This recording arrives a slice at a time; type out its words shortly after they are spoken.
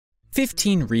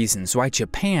15 reasons why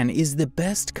Japan is the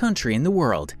best country in the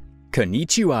world.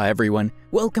 Konnichiwa, everyone.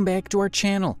 Welcome back to our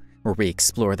channel, where we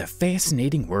explore the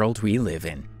fascinating world we live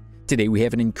in. Today we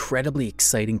have an incredibly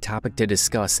exciting topic to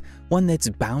discuss, one that's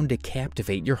bound to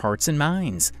captivate your hearts and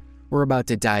minds. We're about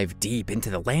to dive deep into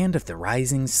the land of the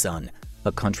rising sun,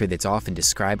 a country that's often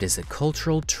described as a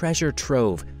cultural treasure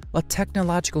trove, a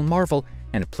technological marvel,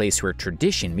 and a place where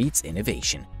tradition meets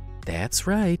innovation. That's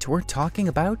right, we're talking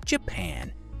about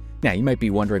Japan. Now, you might be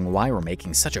wondering why we're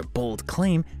making such a bold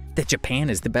claim that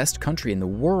Japan is the best country in the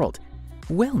world.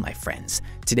 Well, my friends,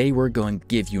 today we're going to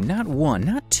give you not one,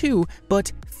 not two,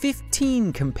 but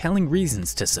 15 compelling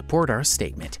reasons to support our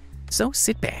statement. So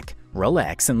sit back,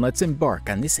 relax, and let's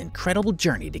embark on this incredible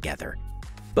journey together.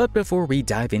 But before we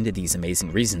dive into these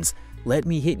amazing reasons, let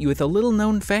me hit you with a little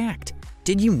known fact.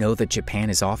 Did you know that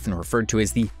Japan is often referred to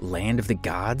as the land of the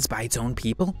gods by its own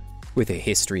people? With a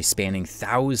history spanning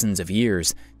thousands of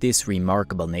years, this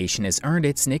remarkable nation has earned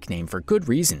its nickname for good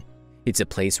reason. It's a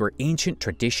place where ancient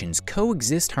traditions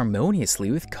coexist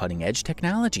harmoniously with cutting-edge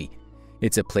technology.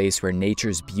 It's a place where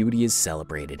nature's beauty is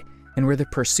celebrated, and where the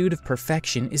pursuit of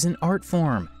perfection is an art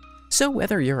form. So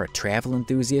whether you're a travel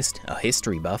enthusiast, a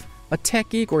history buff, a tech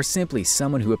geek, or simply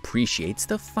someone who appreciates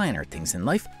the finer things in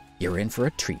life, you're in for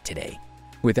a treat today.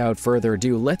 Without further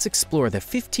ado, let's explore the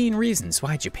 15 reasons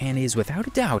why Japan is, without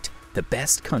a doubt, the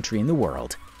best country in the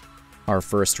world. Our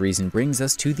first reason brings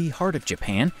us to the heart of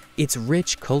Japan, its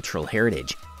rich cultural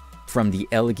heritage. From the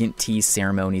elegant tea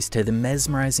ceremonies to the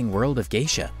mesmerizing world of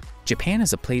geisha, Japan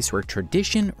is a place where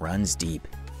tradition runs deep.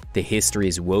 The history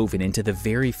is woven into the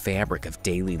very fabric of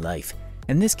daily life,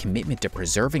 and this commitment to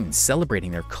preserving and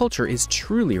celebrating their culture is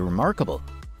truly remarkable.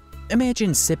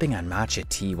 Imagine sipping on matcha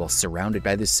tea while surrounded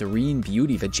by the serene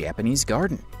beauty of a Japanese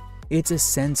garden. It's a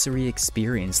sensory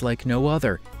experience like no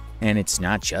other. And it's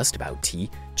not just about tea.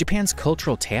 Japan's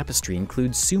cultural tapestry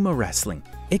includes sumo wrestling,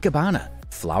 ikebana,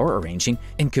 flower arranging,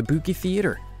 and kabuki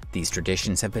theater. These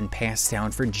traditions have been passed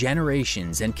down for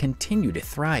generations and continue to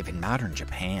thrive in modern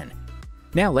Japan.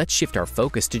 Now let's shift our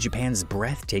focus to Japan's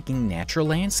breathtaking natural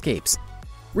landscapes.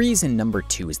 Reason number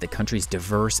 2 is the country's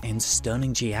diverse and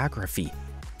stunning geography.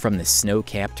 From the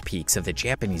snow-capped peaks of the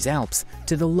Japanese Alps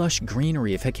to the lush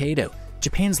greenery of Hokkaido,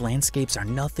 Japan's landscapes are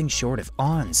nothing short of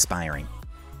awe-inspiring.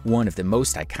 One of the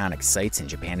most iconic sights in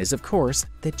Japan is, of course,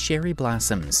 the cherry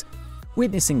blossoms.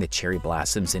 Witnessing the cherry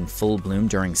blossoms in full bloom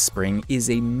during spring is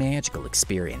a magical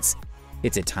experience.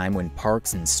 It's a time when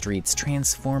parks and streets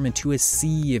transform into a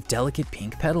sea of delicate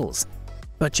pink petals.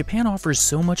 But Japan offers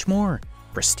so much more: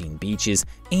 pristine beaches,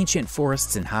 ancient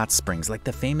forests, and hot springs like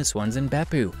the famous ones in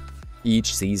Beppu.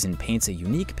 Each season paints a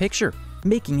unique picture,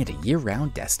 making it a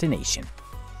year-round destination.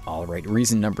 Alright,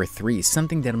 reason number 3 is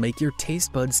something that'll make your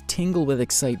taste buds tingle with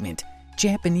excitement: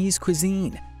 Japanese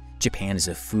cuisine. Japan is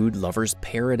a food lover's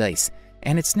paradise,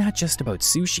 and it's not just about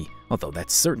sushi, although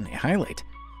that's certainly a highlight.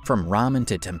 From ramen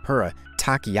to tempura,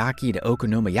 takoyaki to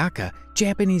okonomiyaki,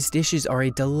 Japanese dishes are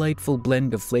a delightful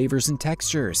blend of flavors and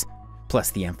textures.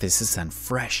 Plus, the emphasis on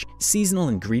fresh, seasonal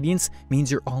ingredients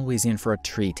means you're always in for a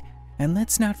treat. And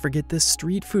let's not forget the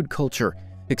street food culture.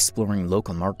 Exploring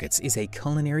local markets is a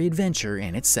culinary adventure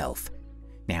in itself.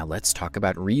 Now let's talk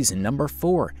about reason number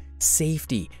 4,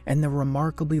 safety and the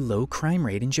remarkably low crime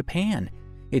rate in Japan.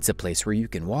 It's a place where you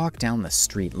can walk down the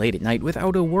street late at night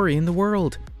without a worry in the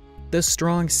world. The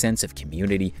strong sense of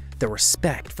community, the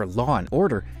respect for law and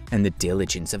order, and the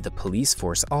diligence of the police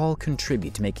force all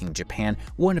contribute to making Japan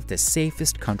one of the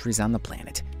safest countries on the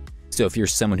planet. So if you're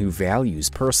someone who values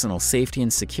personal safety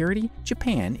and security,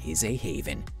 Japan is a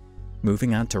haven.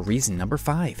 Moving on to reason number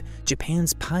 5,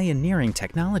 Japan's pioneering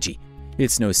technology.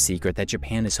 It's no secret that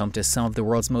Japan is home to some of the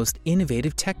world's most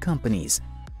innovative tech companies.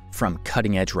 From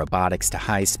cutting-edge robotics to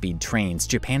high-speed trains,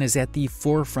 Japan is at the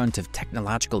forefront of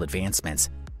technological advancements.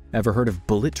 Ever heard of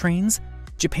bullet trains?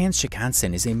 Japan's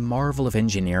Shinkansen is a marvel of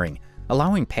engineering,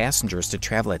 allowing passengers to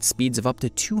travel at speeds of up to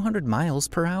 200 miles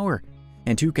per hour.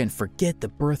 And who can forget the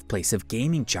birthplace of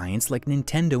gaming giants like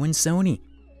Nintendo and Sony?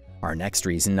 Our next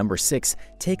reason, number 6,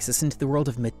 takes us into the world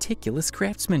of meticulous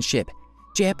craftsmanship.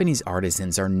 Japanese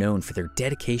artisans are known for their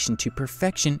dedication to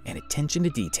perfection and attention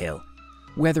to detail.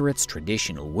 Whether it's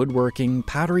traditional woodworking,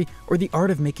 pottery, or the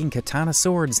art of making katana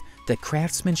swords, the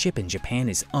craftsmanship in Japan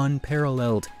is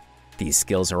unparalleled. These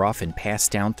skills are often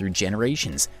passed down through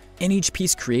generations, and each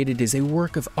piece created is a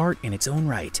work of art in its own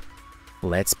right.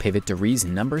 Let's pivot to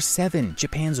reason number 7,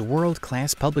 Japan's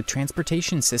world-class public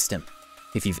transportation system.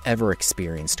 If you've ever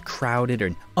experienced crowded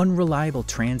and unreliable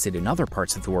transit in other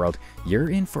parts of the world, you're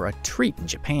in for a treat in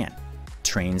Japan.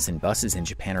 Trains and buses in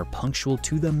Japan are punctual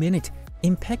to the minute,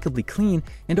 impeccably clean,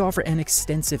 and offer an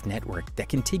extensive network that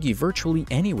can take you virtually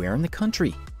anywhere in the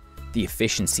country. The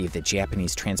efficiency of the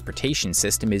Japanese transportation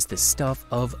system is the stuff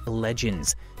of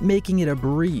legends, making it a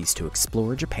breeze to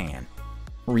explore Japan.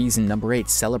 Reason number 8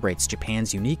 celebrates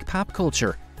Japan's unique pop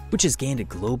culture, which has gained a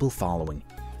global following.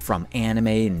 From anime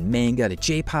and manga to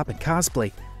J-pop and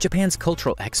cosplay, Japan's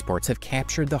cultural exports have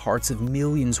captured the hearts of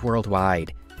millions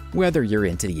worldwide. Whether you're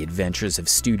into the adventures of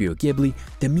Studio Ghibli,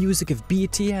 the music of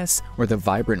BTS, or the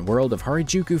vibrant world of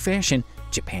Harajuku fashion,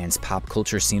 Japan's pop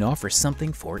culture scene offers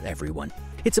something for everyone.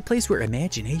 It's a place where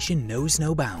imagination knows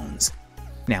no bounds.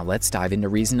 Now let's dive into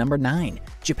reason number 9,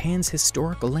 Japan's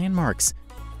historical landmarks.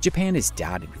 Japan is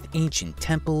dotted with ancient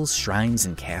temples, shrines,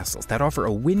 and castles that offer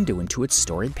a window into its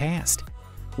storied past.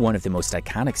 One of the most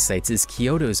iconic sites is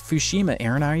Kyoto's Fushima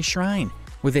Aranari Shrine,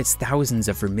 with its thousands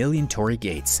of vermilion torii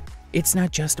gates. It's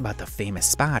not just about the famous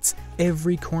spots,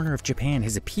 every corner of Japan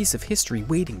has a piece of history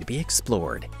waiting to be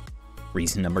explored.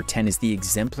 Reason number 10 is the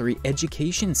exemplary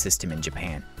education system in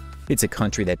Japan. It's a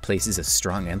country that places a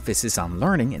strong emphasis on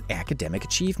learning and academic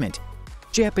achievement.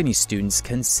 Japanese students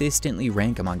consistently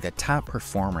rank among the top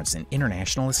performers in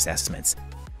international assessments.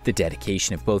 The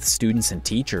dedication of both students and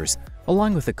teachers,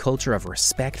 along with a culture of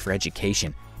respect for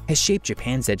education, has shaped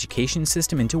Japan's education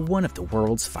system into one of the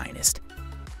world's finest.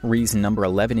 Reason number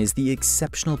 11 is the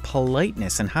exceptional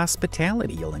politeness and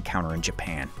hospitality you'll encounter in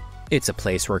Japan. It's a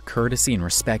place where courtesy and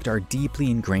respect are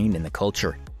deeply ingrained in the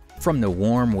culture. From the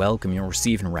warm welcome you'll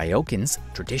receive in ryokans,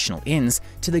 traditional inns,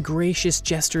 to the gracious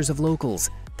gestures of locals,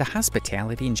 the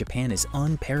hospitality in Japan is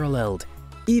unparalleled.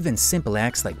 Even simple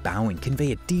acts like bowing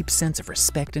convey a deep sense of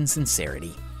respect and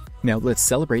sincerity. Now let's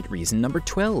celebrate reason number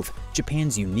 12,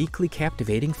 Japan's uniquely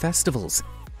captivating festivals.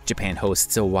 Japan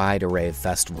hosts a wide array of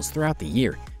festivals throughout the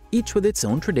year, each with its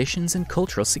own traditions and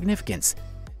cultural significance.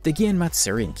 The Gian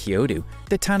Matsuri in Kyoto,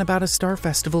 the Tanabata Star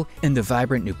Festival, and the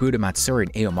vibrant Nobuta Matsuri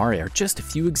in Aomori are just a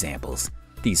few examples.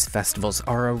 These festivals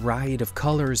are a riot of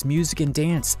colors, music, and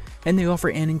dance, and they offer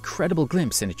an incredible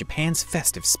glimpse into Japan's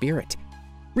festive spirit.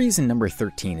 Reason number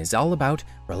 13 is all about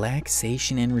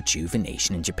relaxation and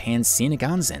rejuvenation in Japan's scenic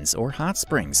onsens, or hot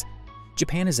springs.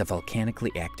 Japan is a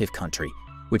volcanically active country,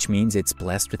 which means it's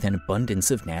blessed with an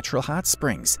abundance of natural hot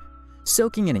springs.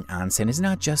 Soaking in an onsen is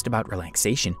not just about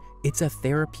relaxation, it's a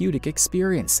therapeutic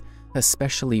experience,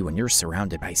 especially when you're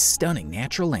surrounded by stunning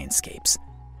natural landscapes.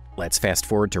 Let's fast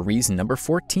forward to reason number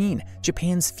 14,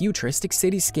 Japan's futuristic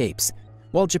cityscapes.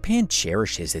 While Japan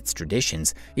cherishes its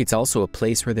traditions, it's also a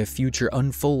place where the future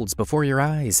unfolds before your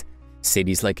eyes.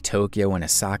 Cities like Tokyo and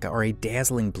Osaka are a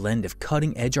dazzling blend of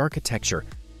cutting-edge architecture,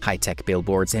 high-tech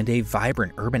billboards, and a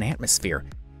vibrant urban atmosphere.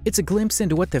 It's a glimpse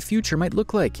into what the future might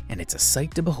look like, and it's a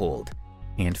sight to behold.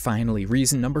 And finally,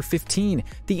 reason number 15,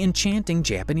 the enchanting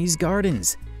Japanese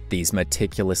gardens. These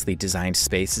meticulously designed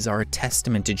spaces are a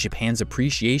testament to Japan's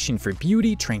appreciation for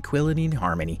beauty, tranquility, and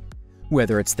harmony.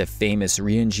 Whether it's the famous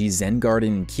Ryoanji Zen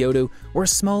Garden in Kyoto or a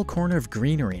small corner of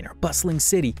greenery in our bustling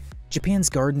city, Japan's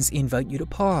gardens invite you to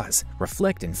pause,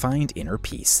 reflect, and find inner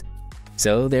peace.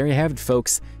 So there you have it,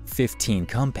 folks, 15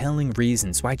 compelling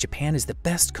reasons why Japan is the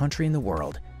best country in the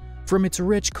world. From its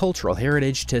rich cultural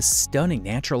heritage to stunning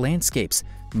natural landscapes,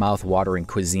 mouth-watering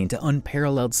cuisine to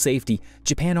unparalleled safety,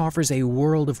 Japan offers a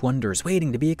world of wonders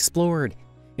waiting to be explored.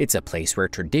 It's a place where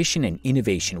tradition and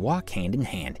innovation walk hand in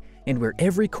hand, and where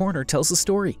every corner tells a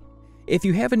story. If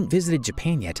you haven't visited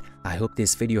Japan yet, I hope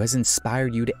this video has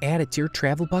inspired you to add it to your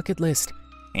travel bucket list.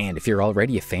 And if you're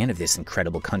already a fan of this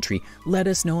incredible country, let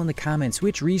us know in the comments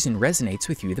which reason resonates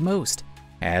with you the most.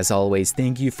 As always,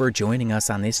 thank you for joining us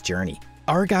on this journey.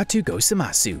 Arigatou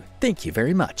gozaimasu. Thank you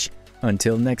very much.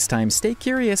 Until next time, stay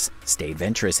curious, stay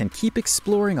adventurous, and keep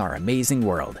exploring our amazing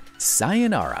world.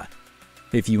 Sayonara.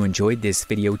 If you enjoyed this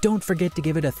video, don't forget to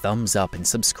give it a thumbs up and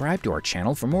subscribe to our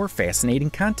channel for more fascinating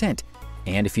content.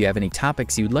 And if you have any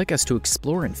topics you'd like us to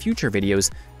explore in future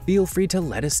videos, feel free to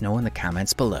let us know in the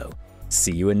comments below.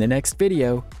 See you in the next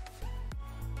video.